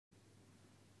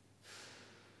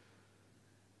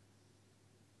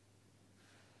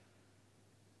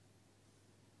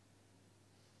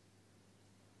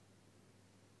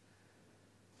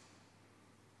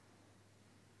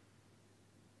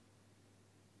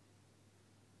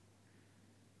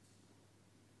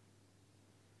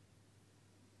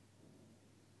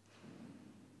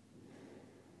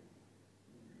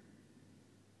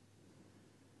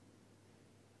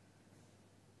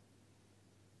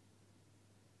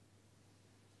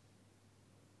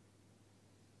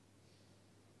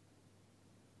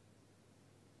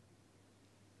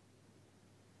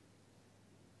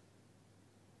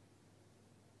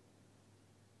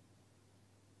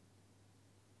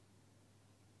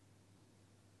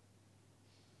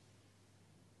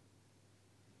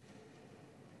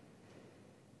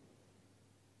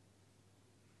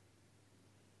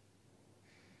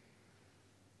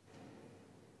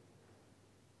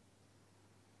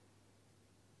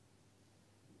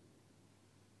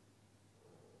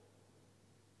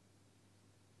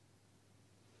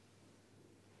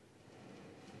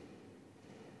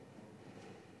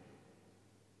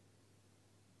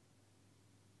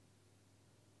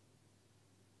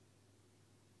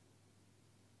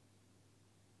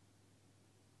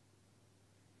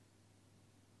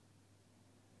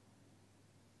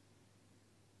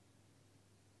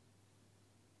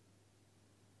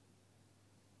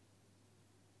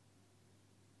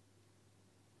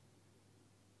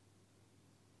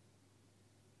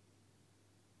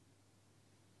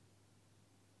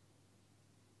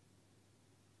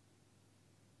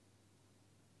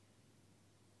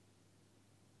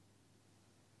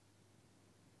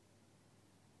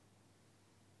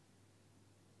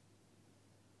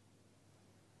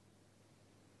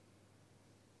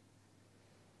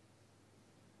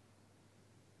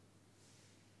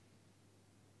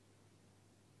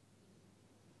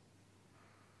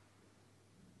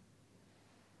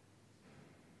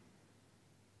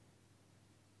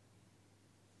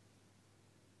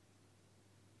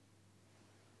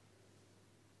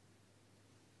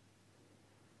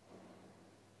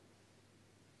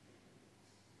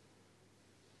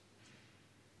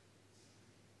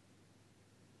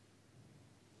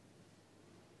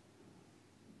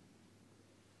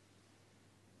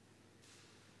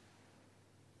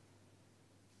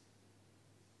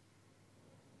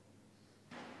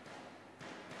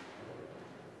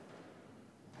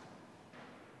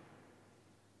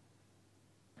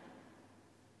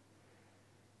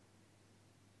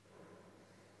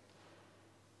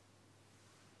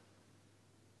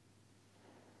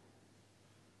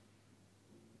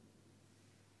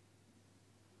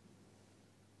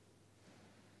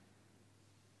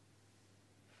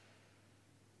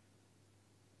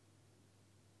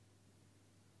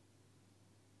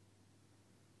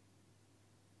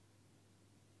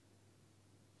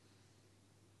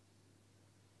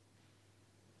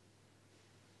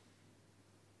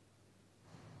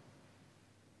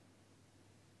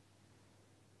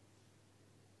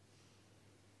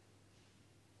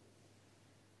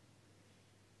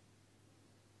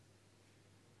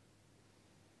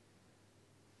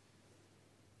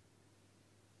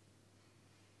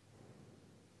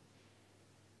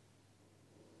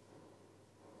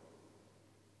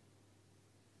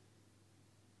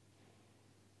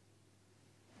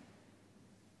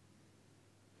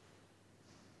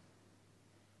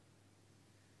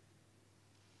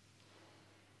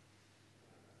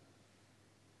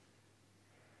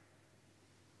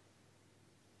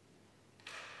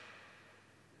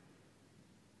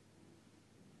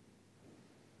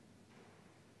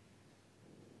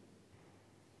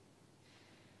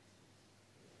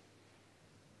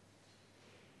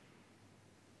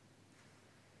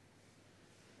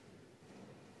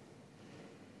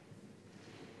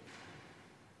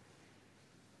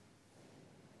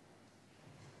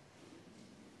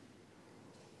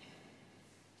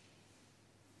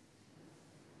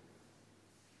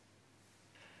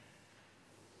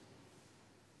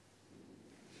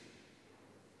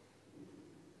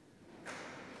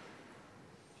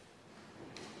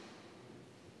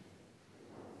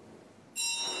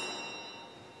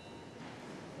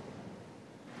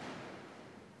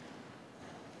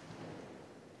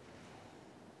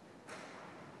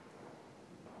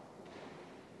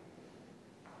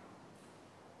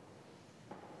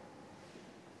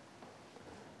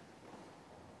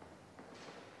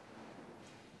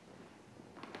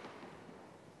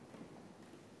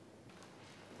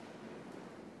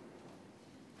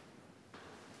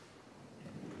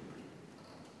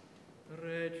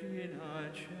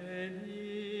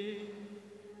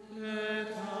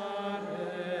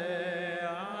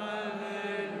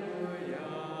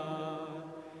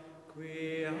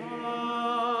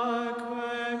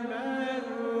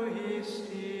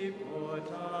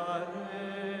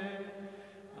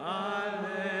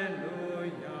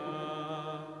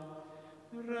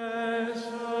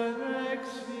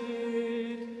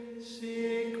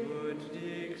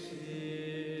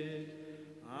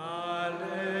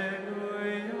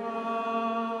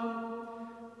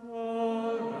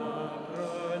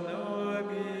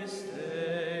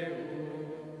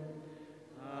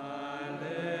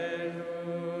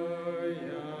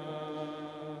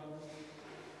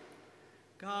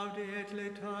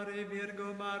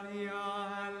Maria,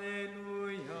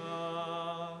 alleluia.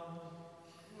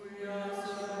 Quia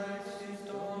surrexit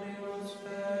Dominus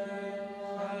fere,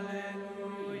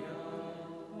 alleluia.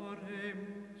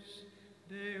 Oremus,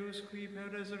 Deus, qui per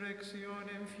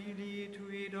resurrectionem Filii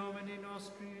Tui Domini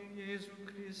nostri, Iesu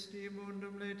Christi,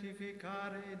 mundum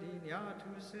letificare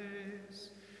dignatus es,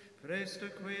 presta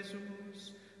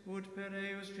quesumus, ut per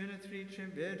eius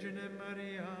genetricem Virginem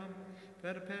Mariam,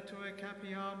 perpetua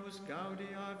capiamus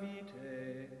gaudia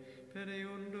vitae, per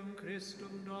eundum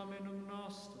Christum Dominum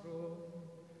nostrum.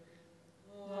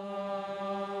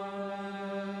 Amen.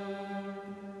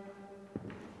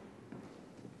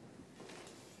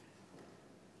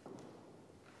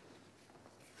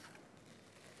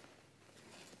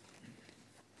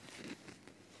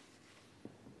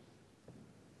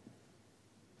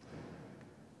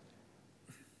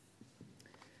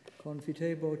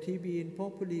 Confitebo tibi in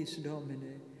populis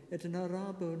Domine, et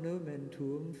narrabo nomen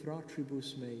tuum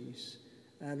fratribus meis.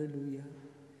 Alleluia.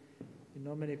 In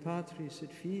nomine Patris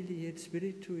et Filii et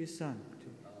Spiritui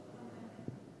Sancti.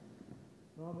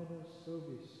 Dominus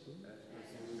vobiscum.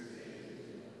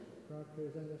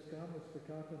 Fratres annescamus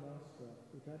peccata nostra,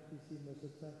 ut adficimus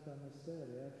et sancta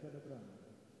mysteria celebrando.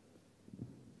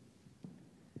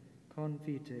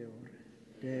 Confiteor,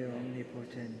 Deo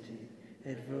omnipotenti,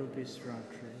 et vobis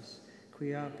fratres,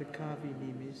 quia peccavi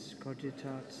nimis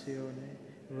cogitatione,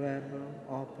 verbo,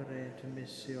 opere et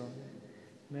missione,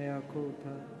 mea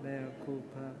culpa,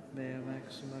 mea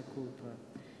maxima culpa,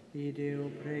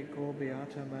 ideo preco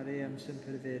Beata Mariam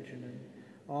semper Virginem,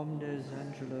 omnes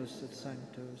angelos et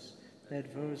sanctos, et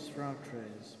vos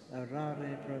fratres,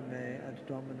 orare pro me ad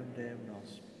Dominum Deum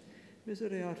nostrum.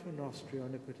 Misereatur nostri,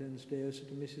 omnipotens Deus,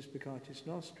 et missis peccatis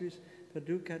nostris,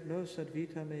 perducat nos ad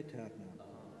vitam aeternam.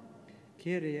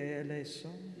 Kyrie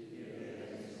eleison,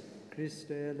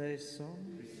 Christe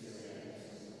eleison,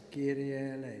 Kyrie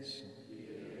eleison.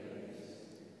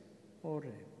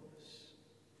 Oremus.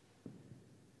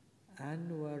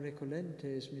 Annua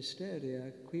recolentes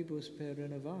mysteria, quibus per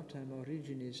renovatam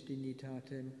originis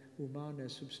dignitatem humana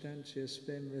substantia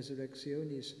spem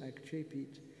resurrectionis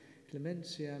accepit,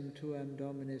 clementiam tuam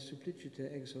Domine supplicite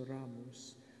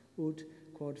exoramus, ut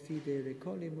quod fide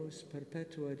recollimus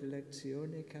perpetua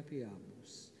delectione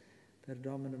capiamus. Per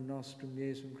Dominum nostrum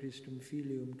Iesum Christum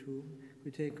Filium tuum,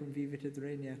 qui tecum vivit et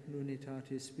regnat in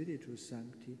unitatis Spiritus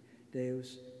Sancti,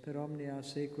 Deus, per omnia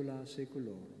saecula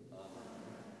saeculorum.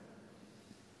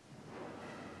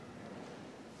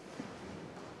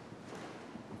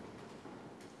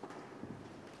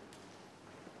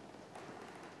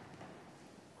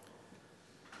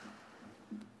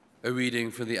 A reading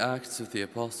from the Acts of the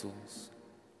Apostles.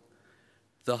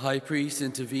 The high priest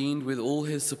intervened with all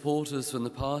his supporters from the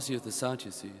party of the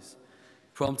Sadducees.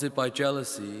 Prompted by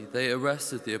jealousy, they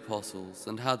arrested the apostles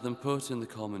and had them put in the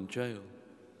common jail.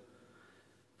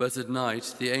 But at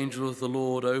night, the angel of the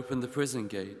Lord opened the prison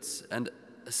gates and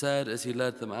said as he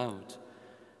led them out,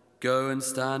 "Go and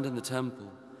stand in the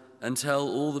temple and tell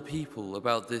all the people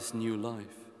about this new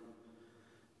life."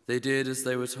 They did as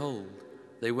they were told.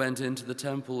 They went into the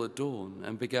temple at dawn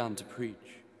and began to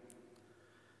preach.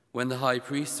 When the high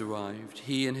priest arrived,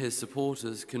 he and his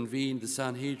supporters convened the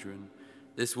Sanhedrin,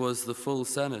 this was the full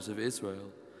Senate of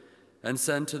Israel, and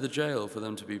sent to the jail for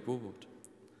them to be brought.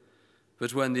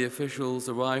 But when the officials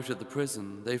arrived at the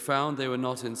prison, they found they were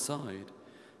not inside,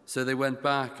 so they went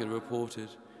back and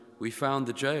reported, "We found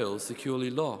the jail securely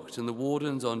locked and the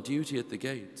wardens on duty at the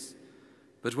gates.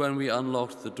 But when we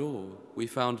unlocked the door, we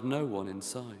found no one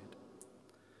inside."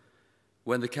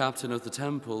 When the captain of the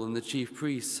temple and the chief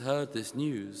priests heard this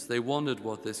news, they wondered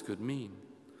what this could mean.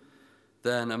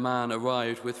 Then a man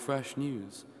arrived with fresh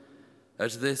news.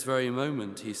 "At this very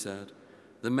moment," he said,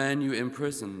 "the men you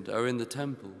imprisoned are in the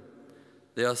temple.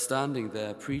 They are standing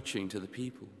there preaching to the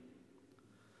people."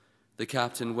 The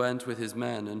captain went with his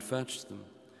men and fetched them.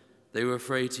 They were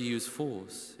afraid to use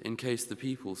force in case the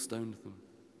people stoned them.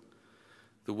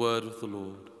 The word of the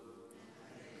Lord.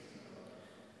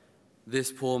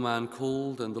 This poor man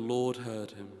called, and the Lord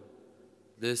heard him.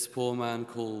 This poor man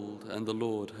called, and the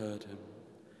Lord heard him.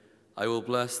 I will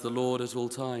bless the Lord at all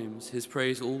times, his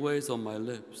praise always on my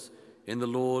lips. In the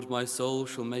Lord my soul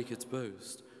shall make its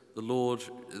boast. The Lord,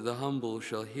 the humble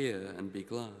shall hear and be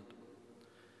glad.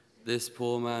 This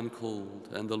poor man called,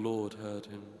 and the Lord heard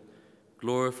him.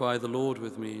 Glorify the Lord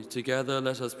with me. Together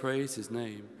let us praise his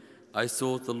name. I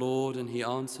sought the Lord, and he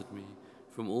answered me.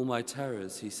 From all my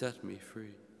terrors he set me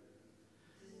free.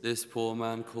 This poor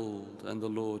man called, and the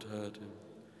Lord heard him.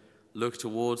 Look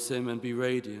towards him and be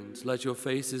radiant. Let your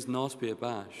faces not be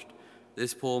abashed.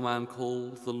 This poor man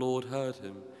called, the Lord heard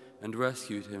him, and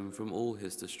rescued him from all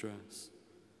his distress.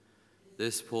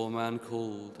 This poor man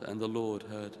called, and the Lord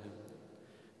heard him.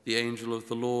 The angel of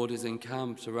the Lord is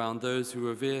encamped around those who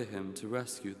revere him to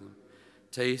rescue them.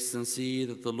 Taste and see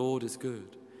that the Lord is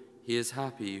good. He is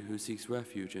happy who seeks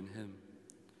refuge in him.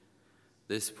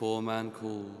 This poor man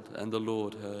called, and the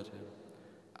Lord heard him.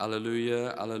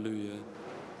 Alleluia, alleluia.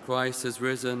 Christ has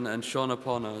risen and shone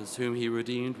upon us, whom he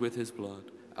redeemed with his blood.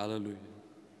 Alleluia.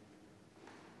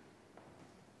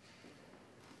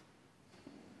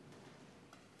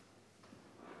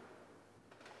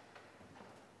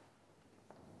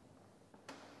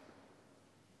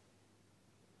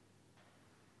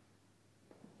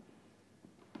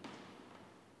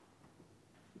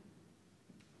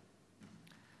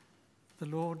 The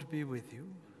Lord be with you.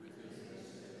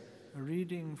 A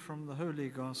reading from the Holy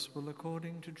Gospel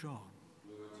according to John.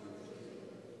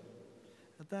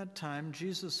 At that time,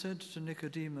 Jesus said to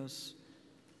Nicodemus,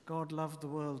 God loved the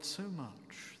world so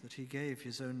much that he gave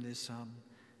his only Son,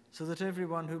 so that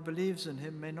everyone who believes in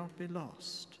him may not be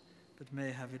lost, but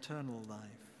may have eternal life.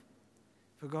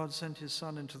 For God sent his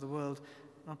Son into the world,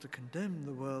 not to condemn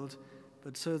the world,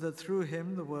 but so that through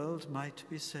him the world might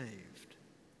be saved.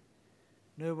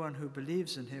 No one who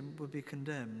believes in him will be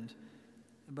condemned,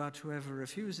 but whoever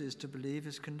refuses to believe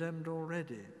is condemned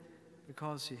already,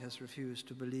 because he has refused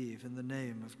to believe in the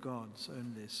name of God's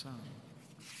only Son.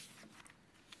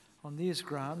 On these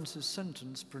grounds is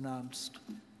sentence pronounced,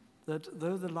 that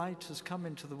though the light has come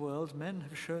into the world, men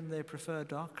have shown they prefer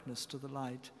darkness to the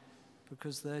light,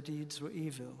 because their deeds were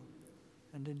evil.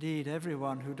 And indeed,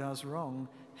 everyone who does wrong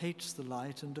hates the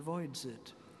light and avoids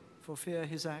it, for fear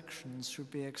his actions should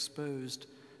be exposed.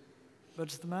 But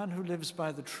the man who lives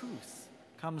by the truth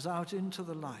comes out into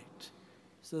the light,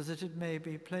 so that it may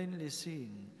be plainly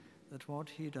seen that what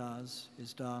he does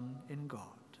is done in God.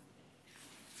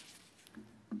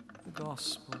 The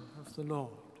Gospel of the Lord.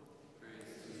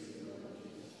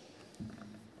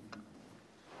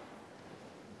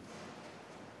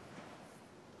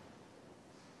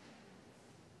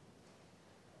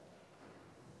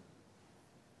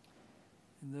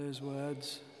 In those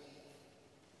words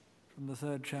from the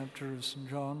 3rd chapter of St.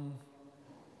 John,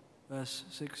 verse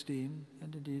 16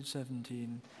 and indeed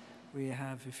 17, we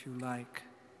have, if you like,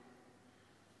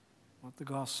 what the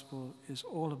gospel is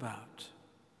all about.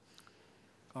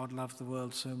 God loved the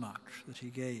world so much that he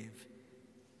gave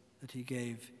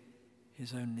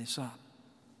his only Son.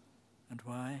 And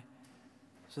why?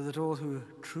 So that all who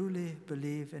truly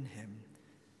believe in him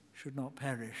should not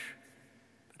perish,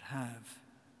 but have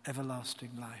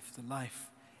everlasting life, the life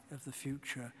of the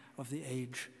future, of the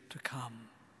age to come.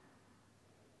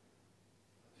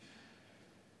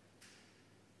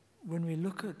 When we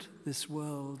look at this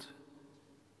world,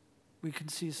 we can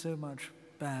see so much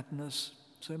badness,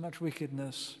 so much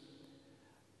wickedness,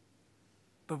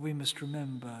 but we must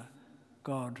remember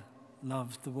God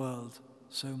loved the world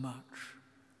so much.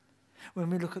 When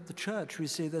we look at the church, we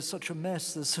see there's such a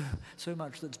mess, there's so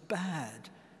much that's bad.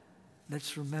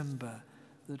 Let's remember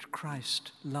that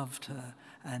Christ loved her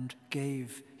and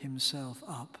gave himself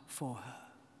up for her.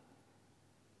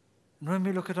 And when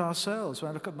we look at ourselves,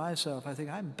 when I look at myself, I think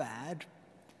I'm bad.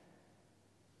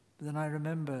 But then I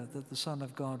remember that the Son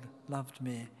of God loved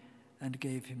me and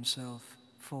gave himself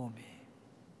for me.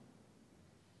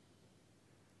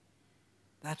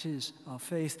 That is our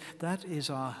faith. That is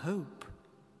our hope,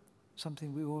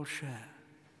 something we all share.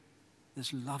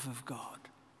 This love of God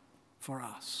for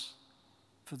us,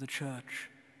 for the church,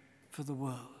 for the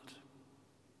world.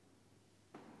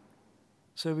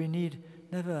 So we need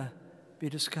never be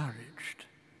discouraged,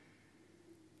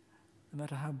 no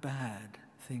matter how bad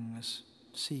things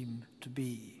seem to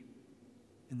be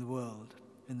in the world,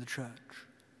 in the church,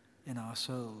 in our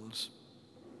souls,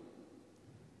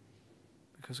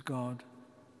 because God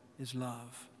is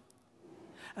love.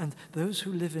 And those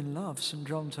who live in love, St.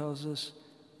 John tells us,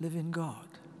 live in God,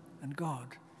 and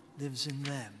God lives in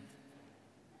them.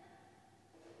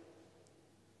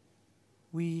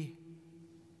 We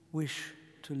wish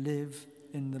to live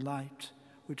in the light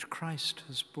which Christ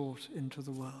has brought into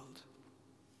the world,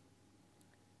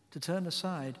 to turn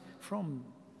aside from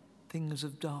things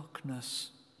of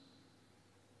darkness,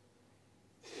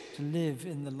 to live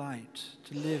in the light,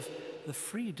 to live the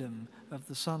freedom of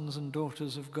the sons and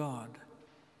daughters of God,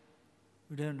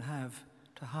 who don't have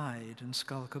to hide and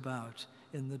skulk about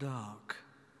in the dark,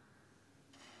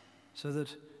 so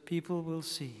that people will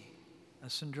see,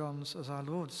 as our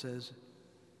Lord says,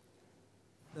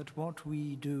 that what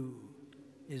we do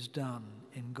is done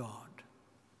in God.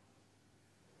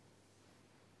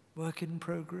 Work in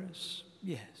progress?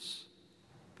 Yes.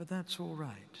 But that's all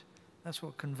right. That's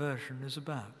what conversion is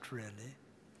about, really.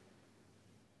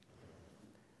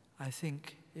 I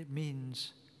think it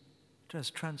means,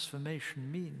 just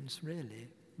transformation means really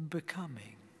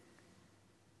becoming.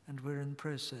 And we're in the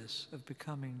process of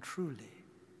becoming truly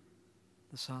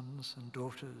the sons and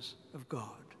daughters of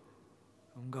God,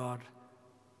 whom God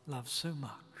loves so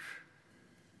much.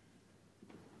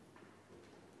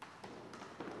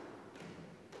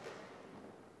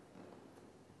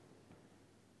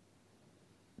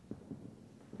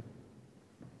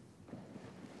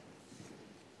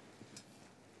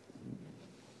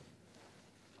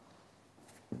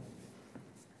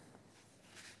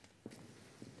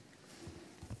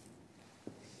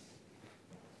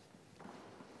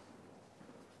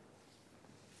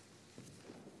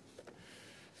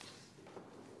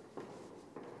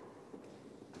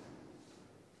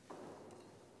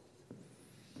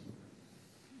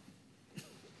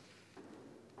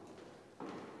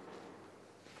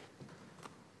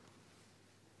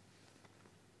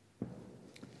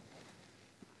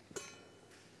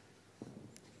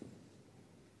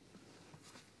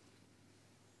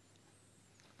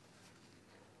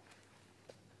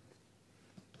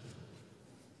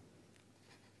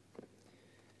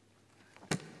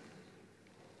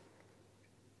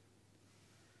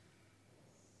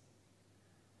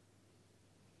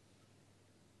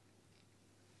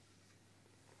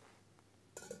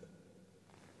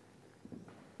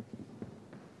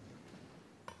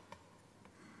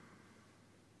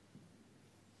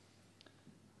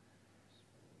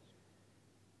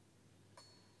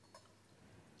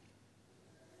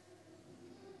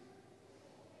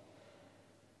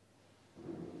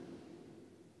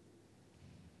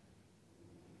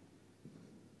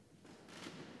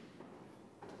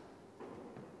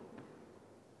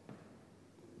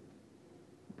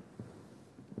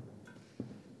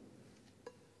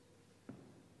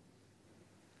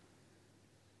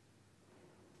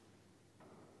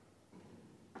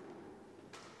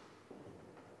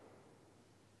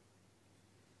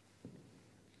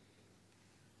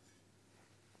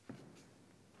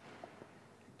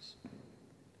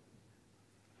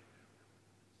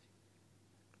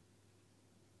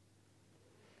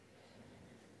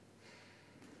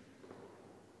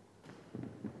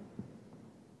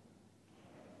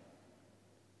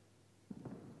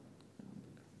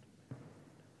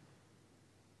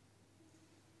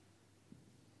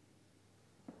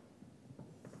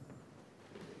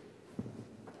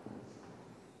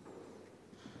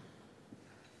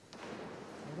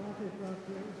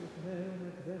 Fratres meum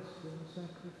et vestem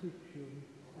sacrificium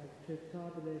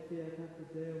acceptabile fiat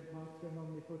apud Deum Patrem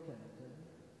omnipotentem.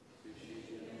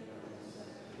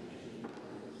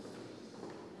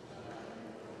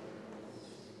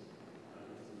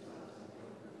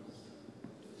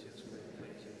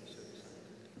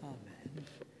 Amen.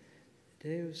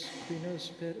 Deus, qui nos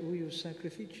per uius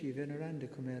sacrificii veneranda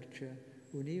commercia,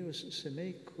 unius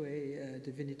semeque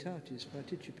divinitatis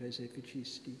participes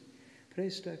efficisti,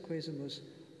 presta quesumus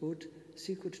ut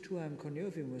sicut tuam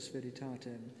coniovimus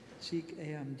veritatem, sic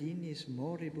eam dignis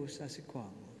moribus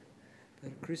asequamur,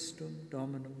 per Christum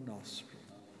Dominum nostrum.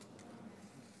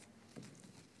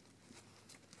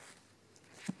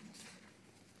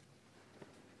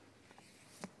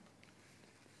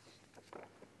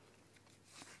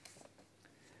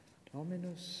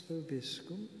 Dominus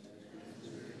vobiscum,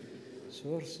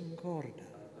 sursum corda,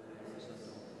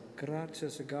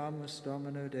 gratias agamus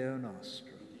Domino Deo nostro.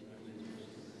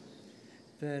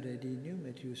 Vere dignum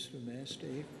et justrum est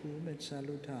equum et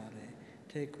salutare,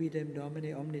 te quidem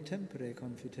Domini omni tempore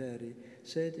confiteri,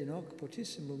 sed in hoc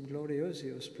potissimum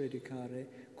gloriosius predicare,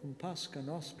 cum Pascha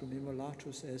nostrum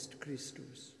immolatus est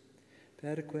Christus.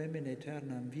 Perquem in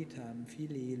aeternam vitam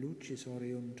filii lucis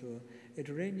oriuntur, et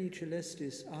regni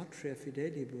celestis atria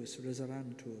fidelibus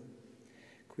resurrantur,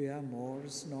 quia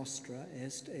mors nostra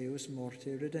est eius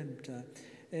morte redempta,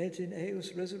 et in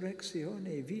eius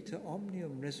resurrectione vita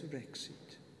omnium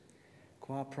resurrexit.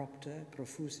 Qua propter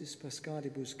profusis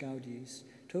Paschalibus gaudiis,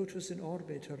 totus in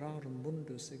orbe terrarum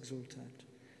mundus exultat,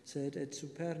 sed et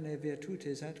superne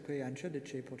virtutes atque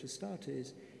angelice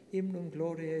potestates, hymnum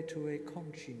gloriae Tuae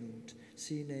continunt,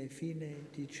 sine fine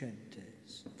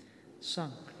dicentes.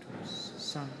 Sanctus,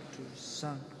 Sanctus,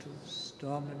 Sanctus,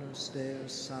 Dominus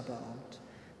Deus Sabaoth,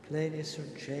 plenis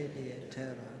sunt caeli et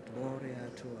terra, gloria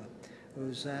Tua,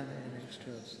 Hosanna in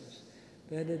excelsis.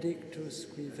 Benedictus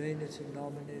qui venit in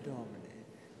nomine Domini,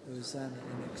 Hosanna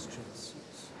in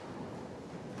excelsis.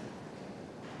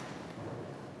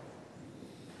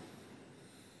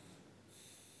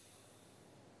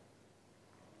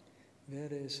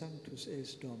 Vere sanctus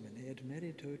es Domine, et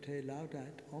merito te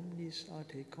laudat omnis a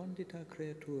te condita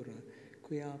creatura,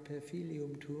 quia per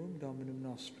filium tuum Dominum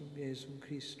nostrum, Iesum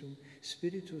Christum,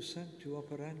 Spiritus Sanctu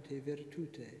operante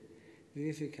virtute,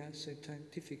 vivificas et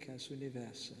sanctificas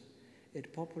universa,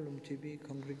 et populum tibi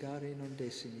congregare non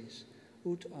decinis,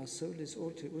 ut a solis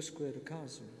orte usque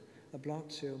recasum,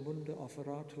 ablatio mundo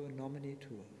offeratur nomini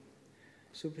tuo.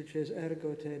 Supplices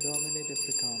ergo te Domine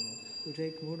deprecamo, ut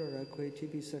ec munera quae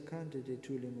tibi sacrante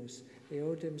detulimus,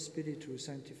 eodem Spiritu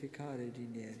sanctificare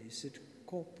dineris, et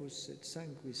corpus et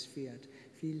sanguis fiat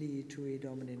Filii Tui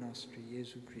Domini nostri,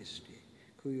 Iesu Christi,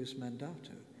 cuius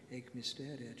mandato ec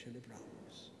mysteria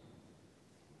celebramus.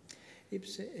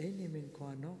 Ipse enim in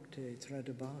qua nocte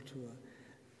tradebatur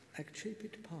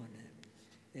accepit panem,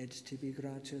 et tibi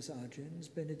gratias agens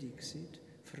benedixit,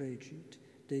 fregit,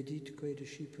 deditque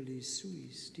discipulis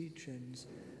suis dicens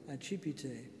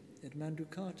accipite et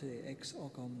manducate ex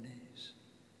hoc omnes.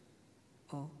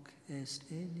 Hoc est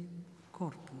enim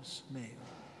corpus meo,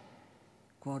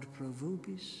 quod pro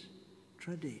vobis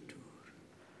tradetur.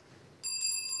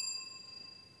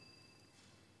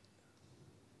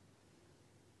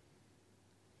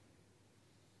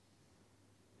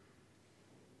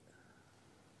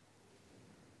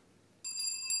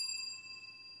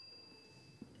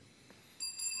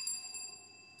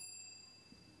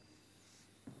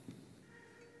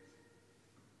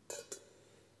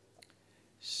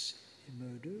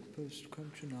 Modo post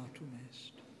contrinatum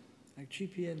est.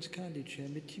 Accipiens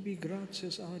calicem et tibi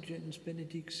gratias agens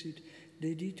benedixit,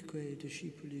 deditque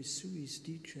discipulis suis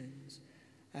dicens,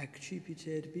 accipite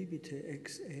et bibite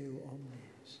ex eo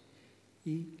omnes.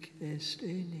 Hic est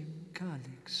enim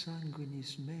calix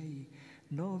sanguinis mei,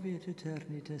 novi et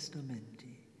eterni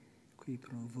testamenti, qui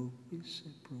pro vobis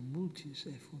et pro multis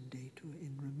effundetur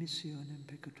in remissionem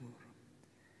peccatorum.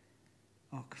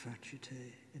 Hoc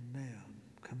facite in meam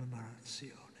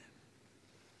commemorationem.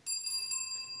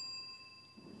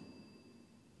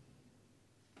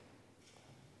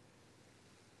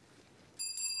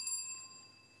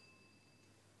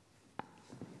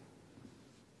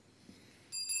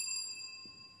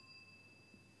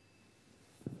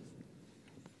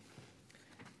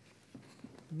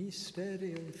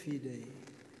 Mysterium Fidei,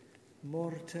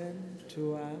 mortem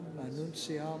tuam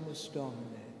annunciamus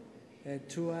Domine, et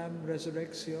tuam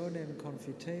resurrectionem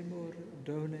confitemur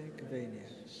donec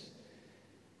venias.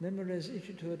 Memores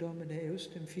igitur Domine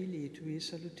eustem Filii Tui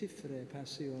salutiferae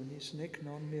passionis, nec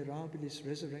non mirabilis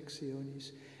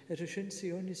resurrectionis, et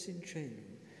ascensionis in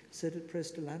caelum, sed et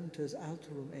prestelantes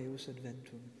alterum eus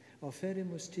adventum,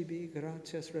 offerimus tibi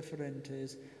gratias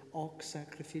referentes, hoc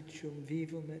sacrificium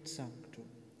vivum et sanctum.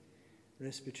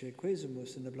 Respice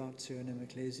quesumus in oblationem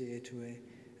ecclesiae Tue,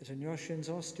 et agnosciens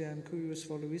ostiam cuius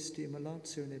voluisti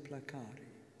immolatione placari.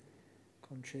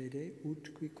 Concede,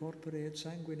 ut qui corpore et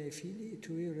sanguine Filii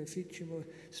Tui reficimur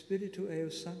Spiritu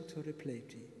eus Sancto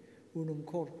repleti, unum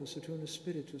corpus et unus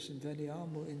Spiritus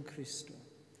inveniamur in Christo.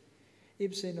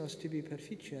 Ipse nos tibi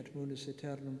perficiat munus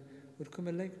aeternum, ut cum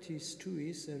electis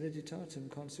Tuis hereditatem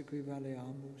consequi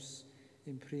valeamus,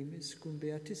 in primis cum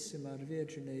Beatissima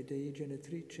Virgine Dei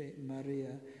Genetrice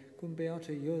Maria, cum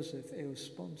Beato Iosef eus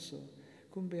sponsor,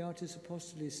 cum Beatis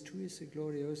Apostolis Tuis et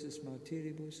gloriosis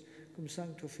martyribus, cum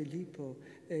Sancto Filippo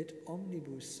et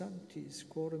omnibus sanctis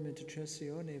quorum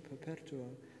intercessione perpetua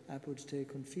apud te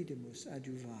confidimus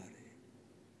adjuvare.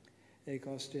 Ec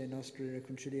ostia nostri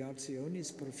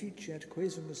reconciliationis proficiat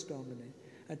quesumus Domine,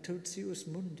 ad totius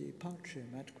mundi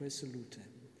pacem atque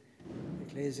salutem.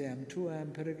 Ecclesiam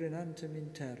Tuam peregrinantem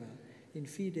in terra, in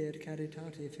fide et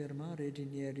caritate firmare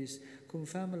dinieris, cum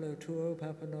famula Tuo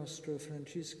Papa nostro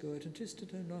Francisco et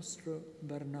antistata nostro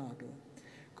Bernardo,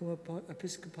 cum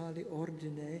episcopali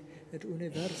ordine et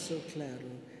universo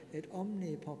clero, et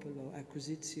omni populo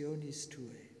acquisitionis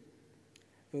Tue.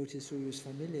 Votis uius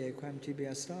familiae quam tibi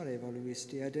astare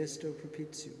voluisti ad esto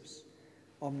propitius.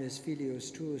 Omnes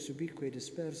filios Tuos ubique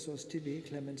dispersos tibi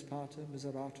clemens pater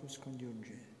miseratus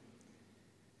conjunge.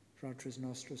 Fratres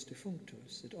nostros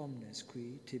defunctus, et omnes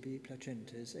qui tibi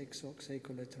placentes ex hoc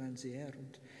saecula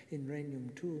transierunt, in regnum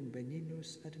Tuum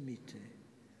beninus admite.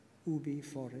 Ubi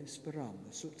fore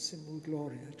speramus, ut simul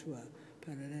gloria Tua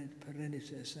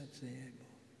perenites adseemo.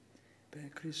 Per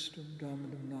Christum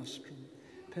Dominum nostrum,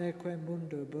 perque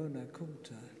mundo bona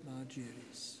cuncta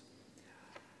margiris.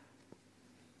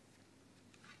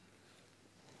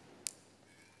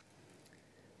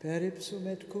 Per ipsum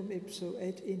et cum ipso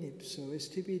et in ipso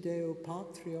est tibi Deo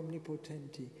Patri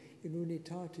omnipotenti, in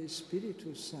unitate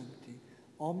Spiritus Sancti,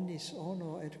 omnis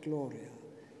honor et gloria,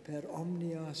 per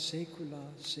omnia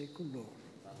saecula saeculorum.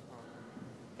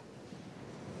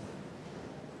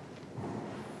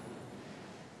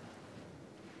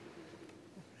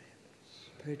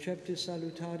 Preceptis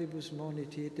salutaribus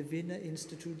moniti et divina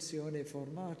institutione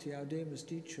formati audemus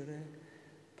dicere,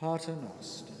 Pater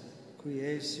noster, qui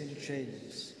es in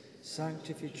celis,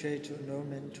 sanctificetur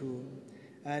nomen tuum,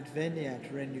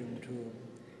 adveniat regnum tuum,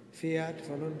 fiat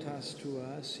voluntas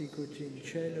tua sicut in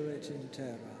cielo et in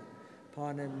terra.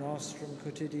 Panem nostrum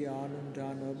quotidianum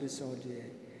da nobis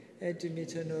hodie, et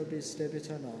dimitte nobis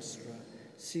debita nostra,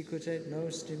 sicut et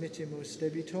nos dimittimus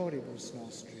debitoribus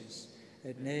nostris,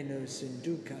 et ne nos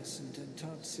inducas in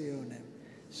tentationem,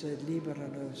 sed libera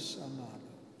nos a malo.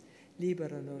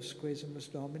 Libera nos,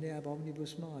 quesumus Domine, ab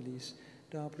omnibus malis,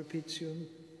 da propitium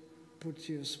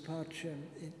putius pacem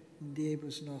in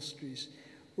diebus nostris,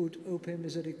 ut ope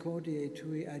misericordiae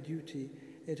tui adiuti,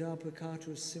 et a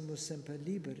peccatus simus semper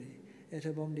liberi, et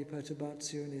ab omni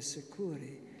perturbationis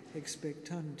securi,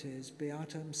 expectantes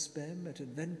beatam spem et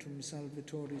adventum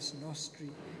salvatoris nostri,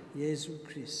 Iesu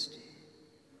Christi.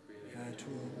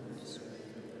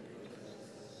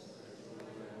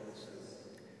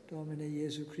 Domine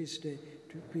Iesu Christe,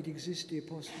 quid existi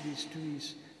apostolis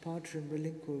tuis, Patrem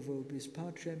relinquo vobis,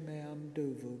 Patrem meam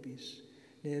do vobis,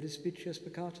 ne respicias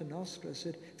peccata nostra,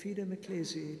 sed fidem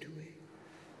ecclesiae tui.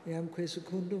 Eamque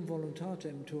secundum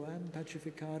voluntatem tuam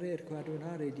pacificare et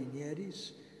coadunare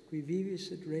dinieris, qui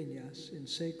vivis et regnas in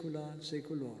saecula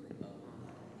saeculorum.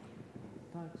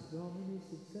 Pax Domini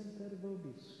sit semper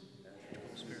vobis.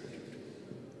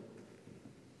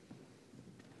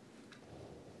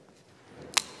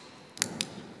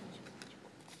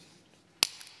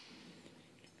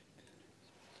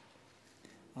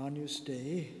 Agnus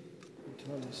Dei,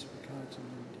 tollis peccatum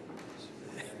mundi.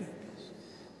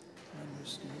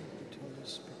 Agnus Dei,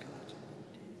 tollis peccatum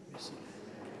mundi.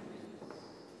 Miserere.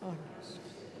 Agnus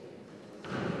Dei.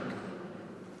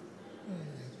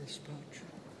 Agnus Pacem.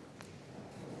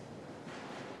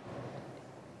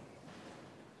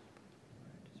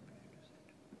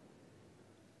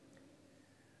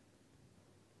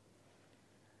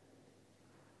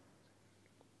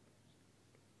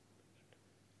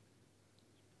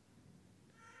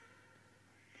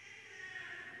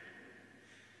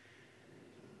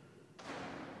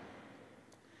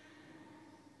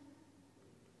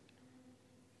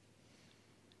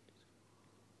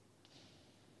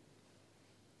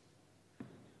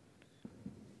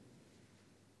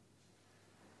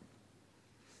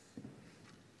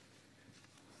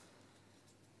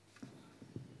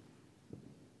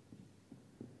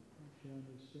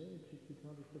 Agnus Dei,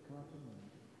 tollis peccatum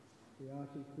mundi.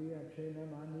 Beati qui ad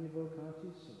caelum anni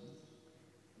vocati sunt.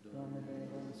 Domine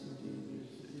nos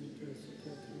invidius, intus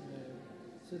et meo,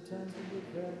 sit tantum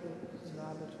verbo,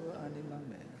 sinabatur anima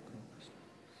mea.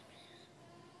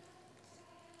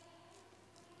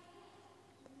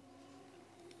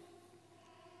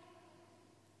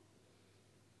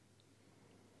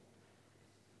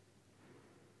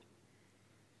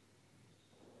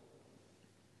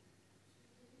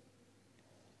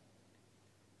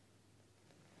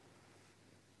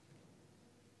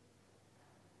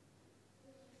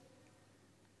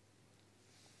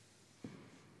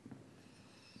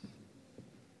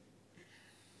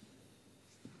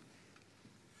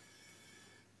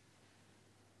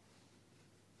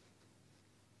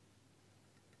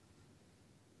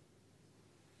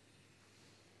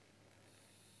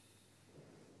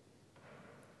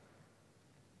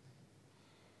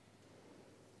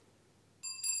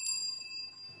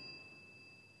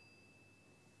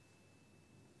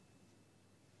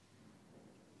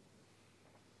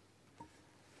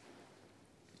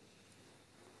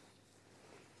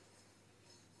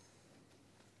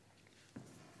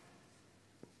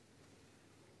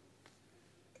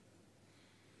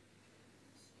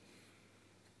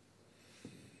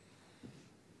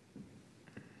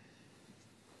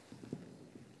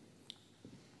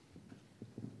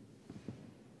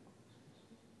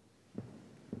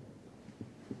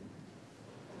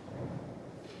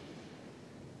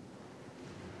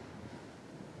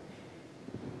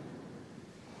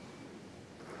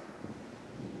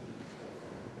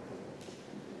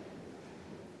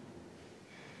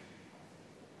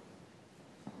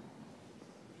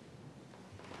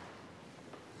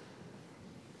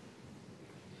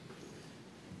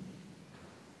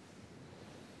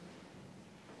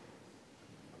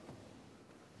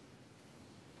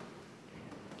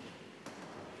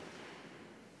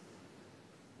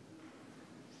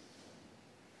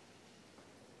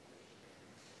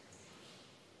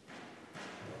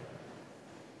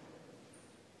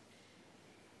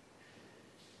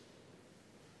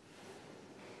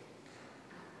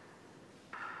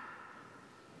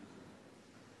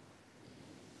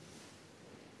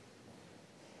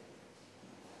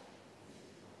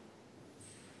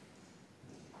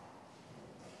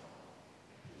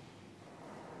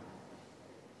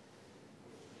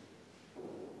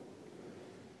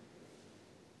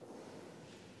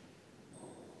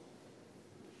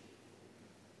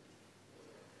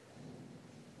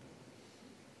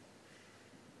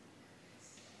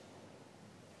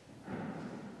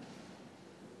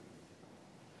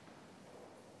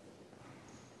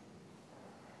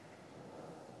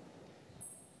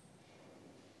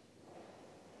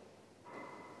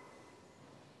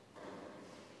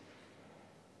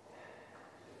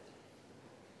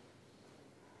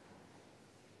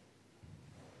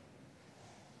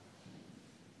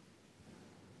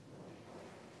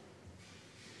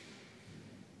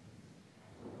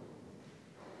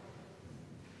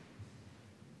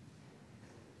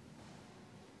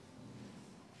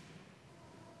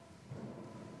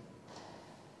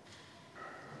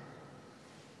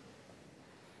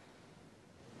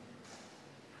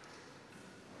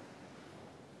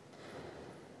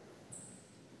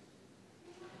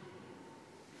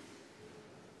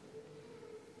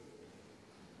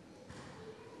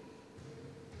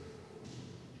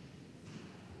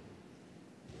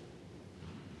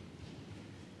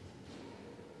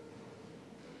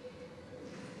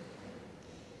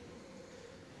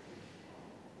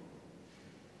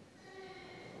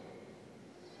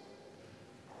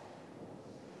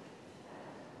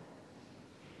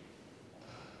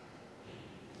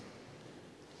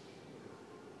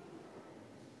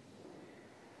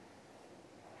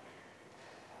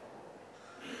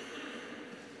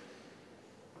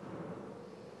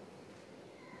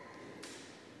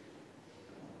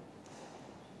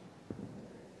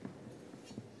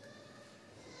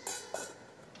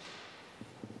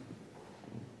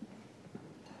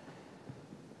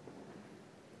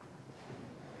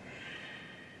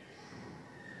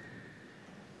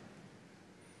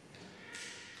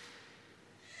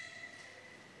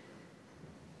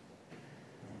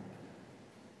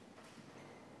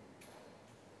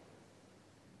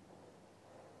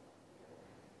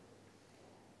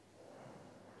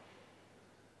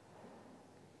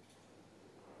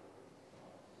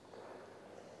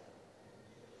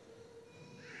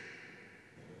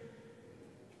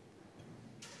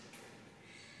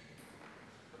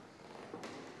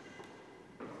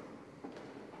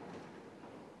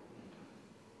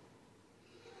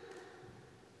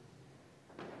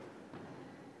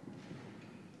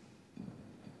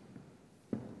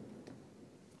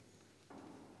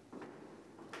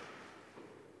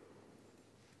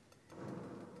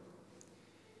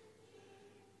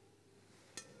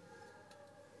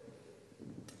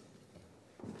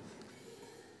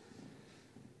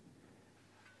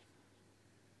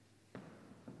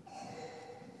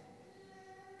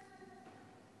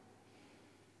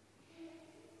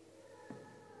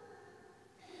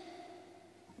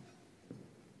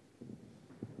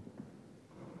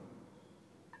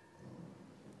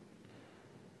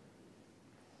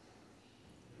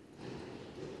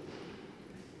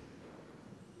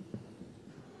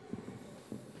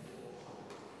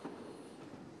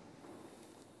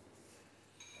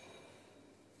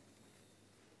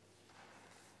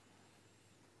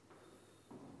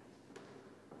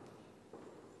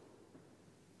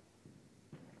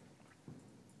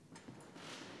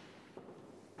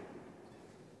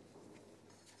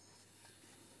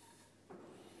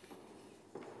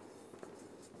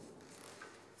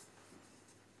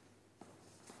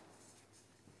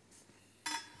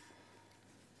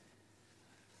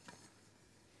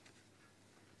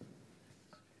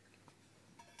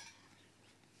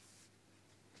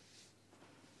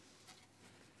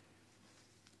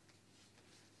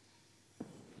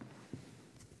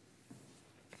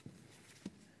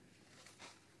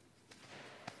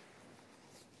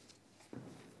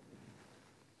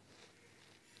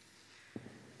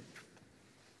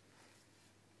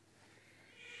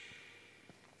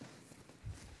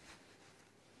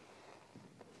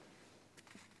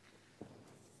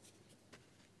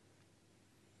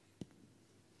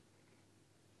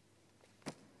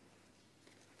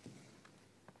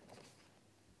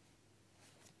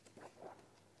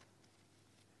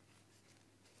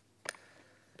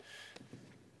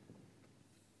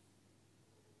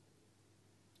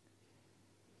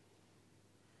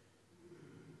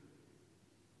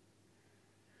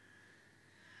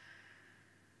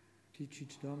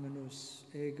 Dicit Dominus,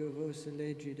 ego vos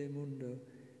elegide mundo,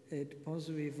 et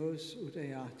posui vos ut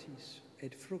eatis,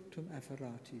 et fructum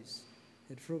afferratis,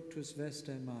 et fructus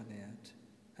vestae maneat.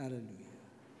 Alleluia.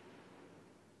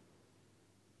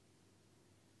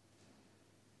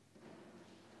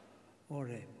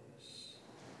 Oremus.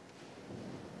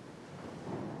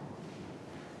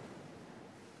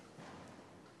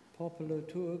 Populo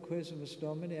tuo quesumus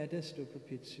Domini ad esto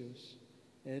propitius,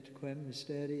 et quem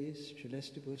mysteriis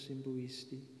celestibus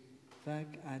imbuisti,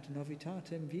 fac ad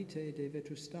novitatem vitae de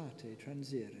vetustate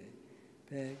transire,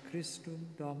 per Christum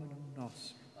Dominum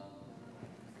nostrum.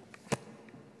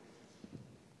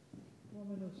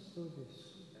 Dominus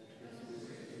vobiscum,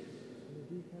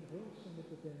 benedicat vos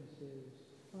omnipotens Deus,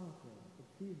 Pater, et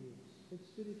Filius, et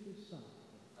Spiritus Sanctus.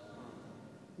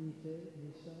 Ite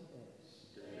missa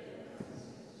est.